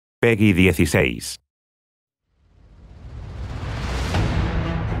Peggy 16.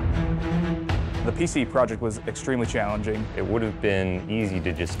 The PC project was extremely challenging. It would have been easy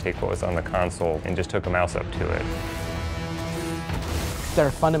to just take what was on the console and just hook a mouse up to it. There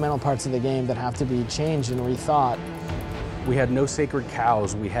are fundamental parts of the game that have to be changed and rethought. We had no sacred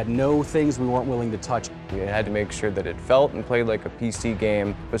cows. We had no things we weren't willing to touch. We had to make sure that it felt and played like a PC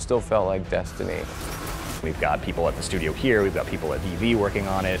game, but still felt like Destiny. We've got people at the studio here, we've got people at VV working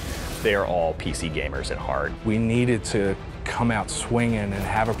on it. They're all PC gamers at heart. We needed to come out swinging and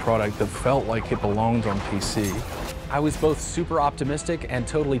have a product that felt like it belonged on PC. I was both super optimistic and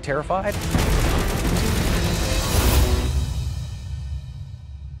totally terrified.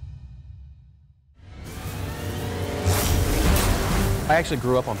 I actually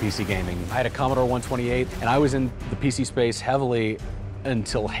grew up on PC gaming. I had a Commodore 128, and I was in the PC space heavily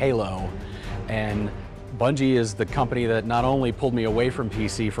until Halo. And Bungie is the company that not only pulled me away from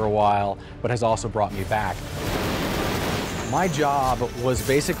PC for a while, but has also brought me back. My job was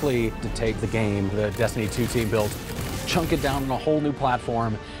basically to take the game the Destiny 2 team built, chunk it down on a whole new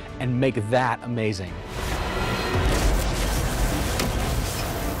platform, and make that amazing.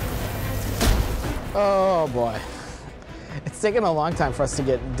 Oh boy. It's taken a long time for us to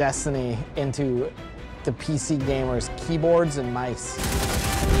get Destiny into the PC gamers' keyboards and mice.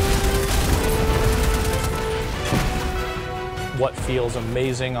 What feels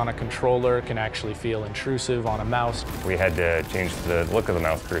amazing on a controller can actually feel intrusive on a mouse. We had to change the look of the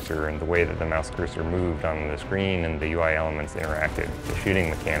mouse cursor and the way that the mouse cursor moved on the screen and the UI elements interacted. The shooting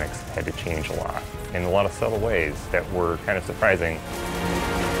mechanics had to change a lot in a lot of subtle ways that were kind of surprising.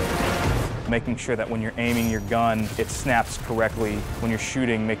 Making sure that when you're aiming your gun, it snaps correctly. When you're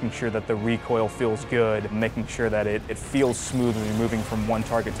shooting, making sure that the recoil feels good, making sure that it feels smooth when you're moving from one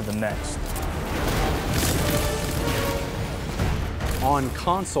target to the next. On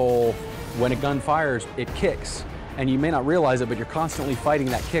console, when a gun fires, it kicks. And you may not realize it, but you're constantly fighting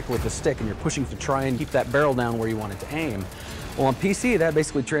that kick with the stick and you're pushing to try and keep that barrel down where you want it to aim. Well, on PC, that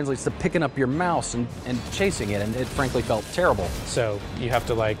basically translates to picking up your mouse and chasing it, and it frankly felt terrible. So you have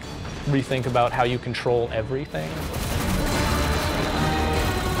to rethink about how you control everything.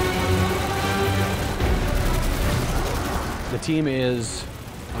 The team is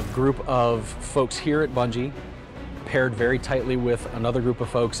a group of folks here at Bungie, paired very tightly with another group of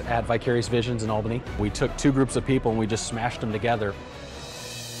folks at Vicarious Visions in Albany. We took two groups of people and we just smashed them together.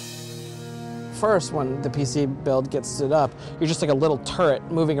 First, when the PC build gets stood up, you're just like a little turret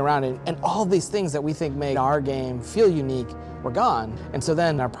moving around, and all these things that we think make our game feel unique were gone. And so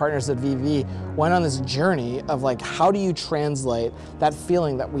then our partners at VV went on this journey of how do you translate that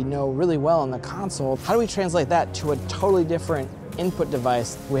feeling that we know really well on the console? How do we translate that to a totally different input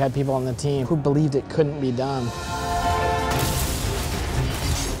device? We had people on the team who believed it couldn't be done.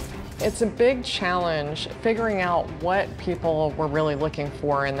 It's a big challenge figuring out what people were really looking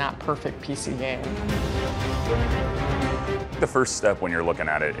for in that perfect PC game. The first step when you're looking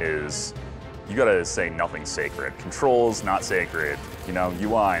at it is you gotta say nothing's sacred. Controls, not sacred.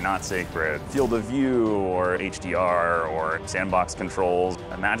 UI, not sacred. Field of view or HDR or sandbox controls.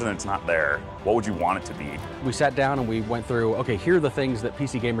 Imagine it's not there. What would you want it to be? We sat down and we went through, okay, here are the things that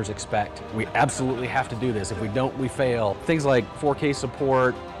PC gamers expect. We absolutely have to do this. If we don't, we fail. Things like 4K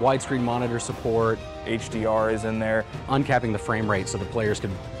support, widescreen monitor support. HDR is in there. Uncapping the frame rate so the players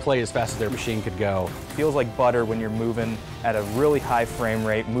could play as fast as their machine could go. Feels like butter when you're moving at a really high frame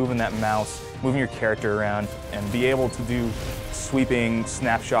rate, moving that mouse, moving your character around, and be able to do sweeping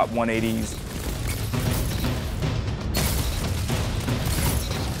snapshot 180s.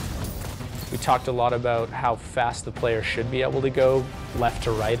 We talked a lot about how fast the player should be able to go left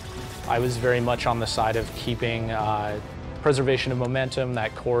to right. I was very much on the side of keeping preservation of momentum,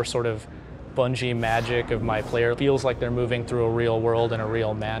 that core sort of Bungie magic of my player feels like they're moving through a real world in a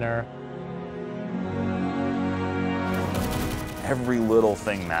real manner. Every little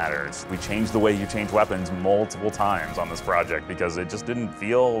thing matters. We changed the way you change weapons multiple times on this project because it just didn't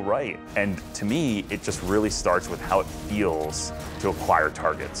feel right. And to me, it just really starts with how it feels to acquire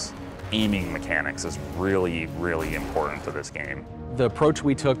targets. Aiming mechanics is really, really important to this game. The approach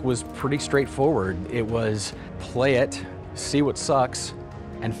we took was pretty straightforward. It was play it, see what sucks,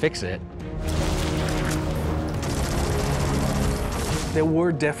 and fix it. There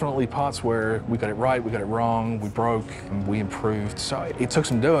were definitely parts where we got it right, we got it wrong, we broke, and we improved. So it took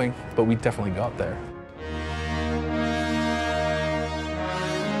some doing, but we definitely got there.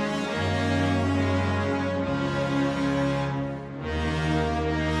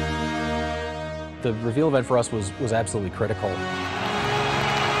 The reveal event for us was absolutely critical.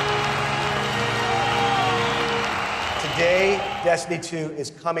 Today, Destiny 2 is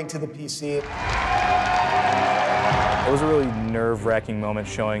coming to the PC. It was a really nerve-wracking moment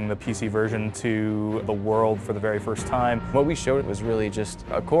showing the PC version to the world for the very first time. What we showed was really just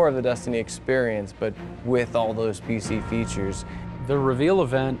a core of the Destiny experience, but with all those PC features. The reveal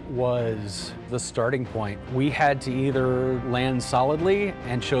event was the starting point. We had to either land solidly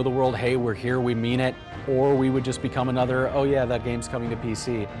and show the world, hey, we're here, we mean it, or we would just become another, oh yeah, that game's coming to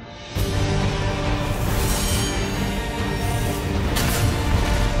PC.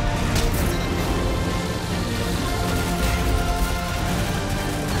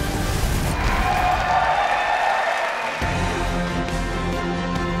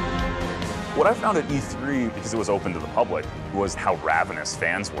 What I found at E3, because it was open to the public, was how ravenous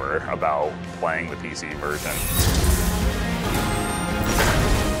fans were about playing the PC version.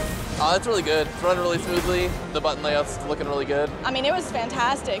 It's really good. It's running really smoothly. The button layout's looking really good. I mean, it was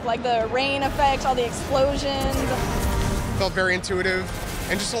fantastic. Like the rain effect, all the explosions. Felt very intuitive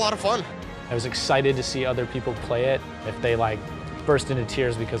and just a lot of fun. I was excited to see other people play it. If they like burst into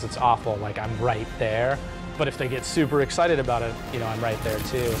tears because it's awful, like I'm right there. But if they get super excited about it, you know, I'm right there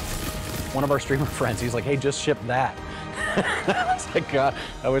too. One of our streamer friends, he's like, hey, just ship that. I was like, God,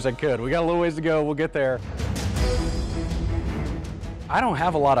 I wish I could. We got a little ways to go, we'll get there. I don't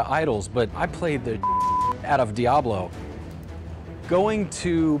have a lot of idols, but I played the out of Diablo. Going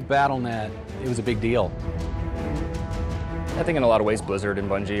to Battle.net, it was a big deal. I think in a lot of ways, Blizzard and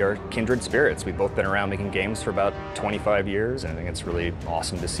Bungie are kindred spirits. We've both been around making games for about 25 years, and I think it's really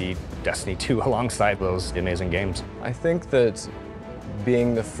awesome to see Destiny 2 alongside those amazing games. I think that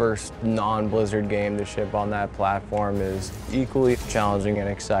being the first non-Blizzard game to ship on that platform is equally challenging and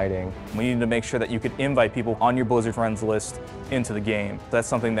exciting. We needed to make sure that you could invite people on your Blizzard friends list into the game. That's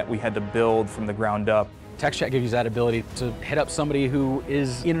something that we had to build from the ground up. Text chat gives you that ability to hit up somebody who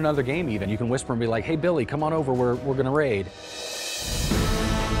is in another game even. You can whisper and be like, hey Billy, come on over, we're gonna raid.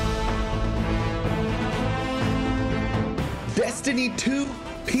 Destiny 2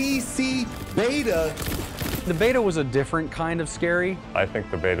 PC beta. The beta was a different kind of scary. I think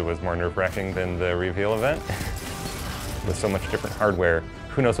the beta was more nerve-wracking than the reveal event. With so much different hardware,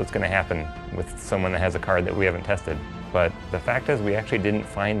 who knows what's going to happen with someone that has a card that we haven't tested. But the fact is we actually didn't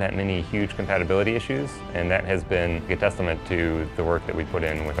find that many huge compatibility issues, and that has been a testament to the work that we put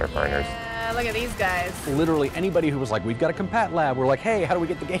in with our partners. Look at these guys. Literally anybody who was like, we've got a compat lab, we're like, hey, how do we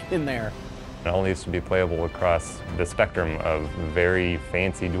get the game in there? It all needs to be playable across the spectrum of very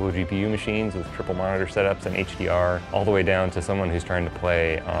fancy dual GPU machines with triple monitor setups and HDR, all the way down to someone who's trying to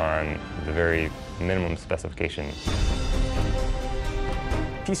play on the very minimum specification.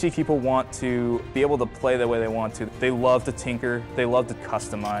 PC people want to be able to play the way they want to. They love to tinker, they love to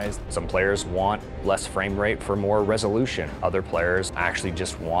customize. Some players want less frame rate for more resolution. Other players actually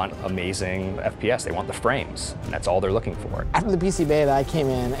just want amazing FPS. They want the frames, and that's all they're looking for. After the PC beta, I came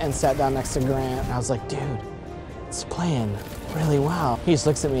in and sat down next to Grant, and I was like, dude, it's playing really well. He just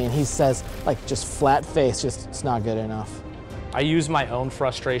looks at me and he says, like, just flat face, just, it's not good enough. I use my own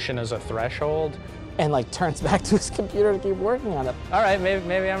frustration as a threshold. And like turns back to his computer to keep working on it. All right,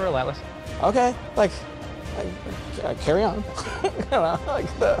 maybe I'm relentless. Okay, like, carry on. You know, like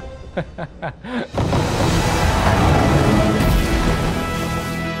the.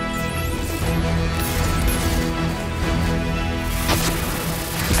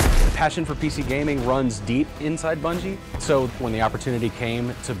 Passion for PC gaming runs deep inside Bungie. So when the opportunity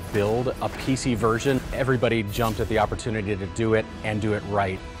came to build a PC version, everybody jumped at the opportunity to do it and do it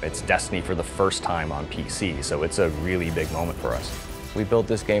right. It's Destiny for the first time on PC, so it's a really big moment for us. We built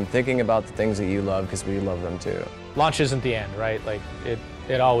this game thinking about the things that you love because we love them too. Launch isn't the end, right? Like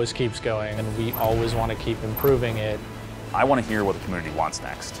it always keeps going, and we always want to keep improving it. I want to hear what the community wants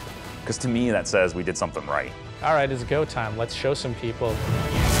next, because to me that says we did something right. All right, it's go time. Let's show some people.